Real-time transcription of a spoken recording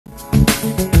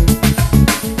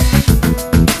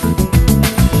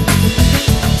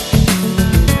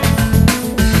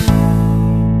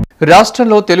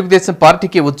రాష్ట్రంలో తెలుగుదేశం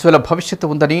పార్టీకి ఉజ్వల భవిష్యత్తు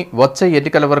ఉందని, వచ్చే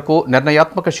ఎన్నికల వరకు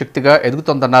నిర్ణయాత్మక శక్తిగా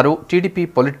ఎదుగుతోందన్నారు టీడీపీ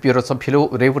పొలిట్ బ్యూరో సభ్యులు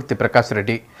రేవూర్తి ప్రకాష్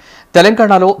రెడ్డి.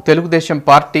 తెలంగాణలో తెలుగుదేశం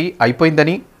పార్టీ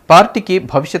అయిపోయిందని, పార్టీకి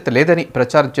భవిష్యత్తు లేదని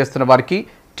ప్రచారం చేస్తున్న వారికి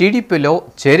టీడీపీలో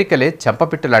చేరికలే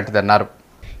చెంపపెట్టులాంటిదన్నారు.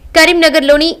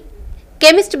 కరీంనగర్లోని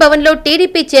కెమిస్ట్ భవన్లో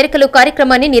టీడీపీ చేరికలు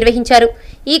కార్యక్రమాన్ని నిర్వహించారు.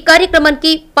 ఈ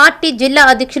కార్యక్రమానికి పార్టీ జిల్లా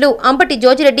అధ్యక్షులు అంబటి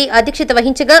జోజిరెడ్డి అధ్యక్షత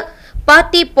వహించగా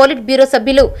పార్టీ పోలిట్ బ్యూరో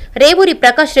సభ్యులు రేవూరి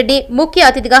ప్రకాష్ రెడ్డి ముఖ్య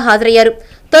అతిథిగా హాజరయ్యారు.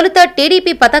 తొలుత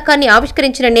టీడీపీ పతాకాన్ని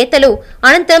ఆవిష్కరించిన నేతలు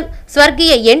అనంతరం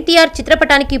స్వర్గీయ ఎన్టీఆర్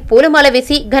చిత్రపటానికి పూలమాల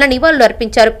వేసి ఘన నివాళులు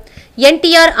అర్పించారు.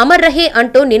 ఎన్టీఆర్ అమర్ రహే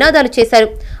అంటూ నినాదాలు చేశారు.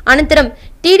 అనంతరం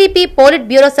టీడీపీ పోలిట్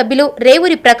బ్యూరో సభ్యులు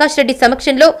రేవూరి ప్రకాష్ రెడ్డి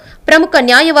సమక్షంలో ప్రముఖ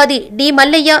న్యాయవాది డి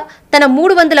మల్లయ్య తన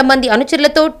 300 మంది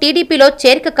అనుచరులతో టీడీపీలో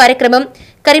చేరిక కార్యక్రమం,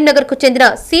 కరీంనగర్కు చెందిన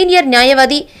సీనియర్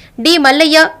న్యాయవాది డి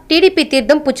మల్లయ్య టీడీపీ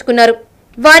తీర్థం పుచ్చుకున్నారు.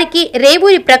 వారికి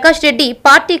రేవూరి ప్రకాష్ రెడ్డి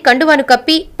పార్టీ కండువాను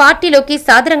కప్పి పార్టీలోకి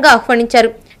సాదరంగా ఆహ్వానించారు.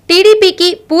 టీడీపీకి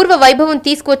పూర్వ వైభవం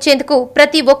తీసుకొచ్చేందుకు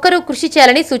ప్రతి ఒక్కరూ కృషి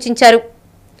చేయాలని సూచించారు.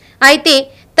 అయితే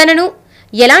తనను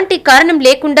ఎలాంటి కారణం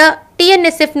లేకుండా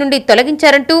టీఎన్ఎస్ఎఫ్ నుండి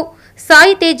తొలగించారంటూ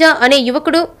సాయి తేజ అనే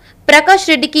యువకుడు ప్రకాష్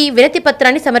రెడ్డికి వినతి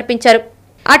పత్రాన్ని సమర్పించారు.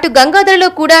 అటు గంగాధరలో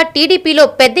కూడా టీడీపీలో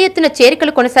పెద్ద ఎత్తున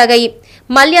చేరికలు కొనసాగాయి.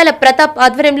 మల్యాల ప్రతాప్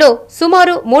ఆధ్వర్యంలో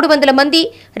సుమారు 300 మంది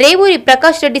రేవూరి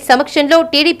ప్రకాష్ రెడ్డి సమక్షంలో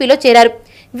టీడీపీలో చేరారు.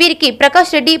 వీరికి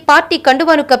ప్రకాష్ రెడ్డి పార్టీ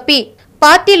కండువాను కప్పి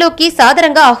పార్టీలోకి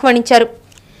సాదరంగా ఆహ్వానించారు.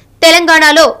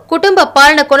 తెలంగాణలో కుటుంబ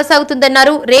పాలన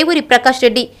కొనసాగుతుందన్నారు రేవూరి ప్రకాష్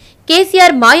రెడ్డి.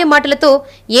 కేసీఆర్ మాయ మాటలతో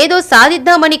ఏదో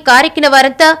సాధిద్దామని కారెక్కిన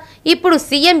వారంతా ఇప్పుడు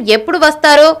సీఎం ఎప్పుడు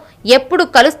వస్తారో, ఎప్పుడు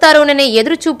కలుస్తారోననే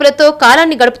ఎదురుచూపులతో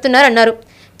కాలాన్ని గడుపుతున్నారన్నారు.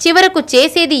 చివరకు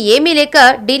చేసేది ఏమీ లేక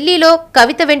ఢిల్లీలో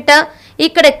కవిత వెంట,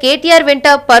 ఇక్కడ కేటీఆర్ వెంట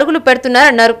పరుగులు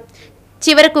పెడుతున్నారన్నారు.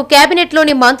 చివరకు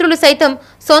కేబినెట్లోని మంత్రులు సైతం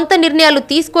సొంత నిర్ణయాలు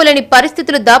తీసుకోలేని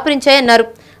పరిస్థితులు దాపురించాయన్నారు.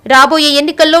 రాబోయే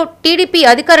ఎన్నికల్లో టీడీపీ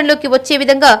అధికారంలోకి వచ్చే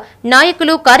విధంగా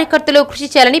నాయకులు, కార్యకర్తలు కృషి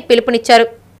చేయాలని పిలుపునిచ్చారు.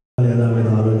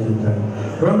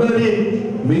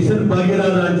 మిషన్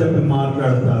భగీరథ అని చెప్పి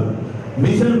మాట్లాడతారు.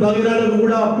 మిషన్ భగీరథకు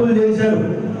కూడా అప్పులు చేశారు.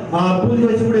 ఆ అప్పులు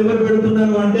చేసి కూడా ఎవరు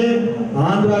పెడుతున్నారు అంటే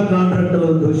ఆంధ్ర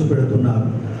కాంట్రాక్టర్లు దోషి పెడుతున్నారు.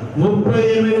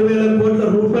 38,000 కోట్ల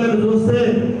రూపాయలు చూస్తే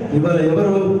ఇవాళ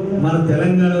ఎవరు మన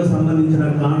తెలంగాణకు సంబంధించిన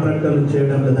కాంట్రాక్టర్లు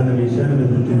చేయడం లేదన్న విషయాన్ని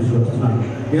మీరు తీసుకొస్తున్నారు.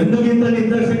 ఎందుకు ఇంత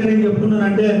నిర్దేశంగా నేను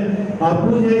చెప్తున్నానంటే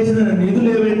అప్పు చేసిన నిధులు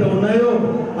ఏవైతే ఉన్నాయో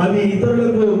అవి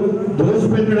ఇతరులకు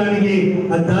దోషపెట్టడానికి,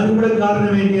 దానికి కూడా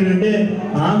కారణం ఏంటి అంటే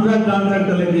ఆంధ్ర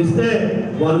కాంట్రాక్టర్లకు ఇస్తే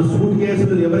వాళ్ళు సూట్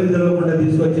కేసులు ఎవరికి తెలవకుండా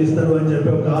తీసుకొచ్చి ఇస్తారు అని చెప్పి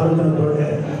ఒక ఆలోచనతో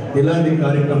ఇలాంటి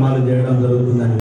కార్యక్రమాలు చేయడం జరుగుతుందని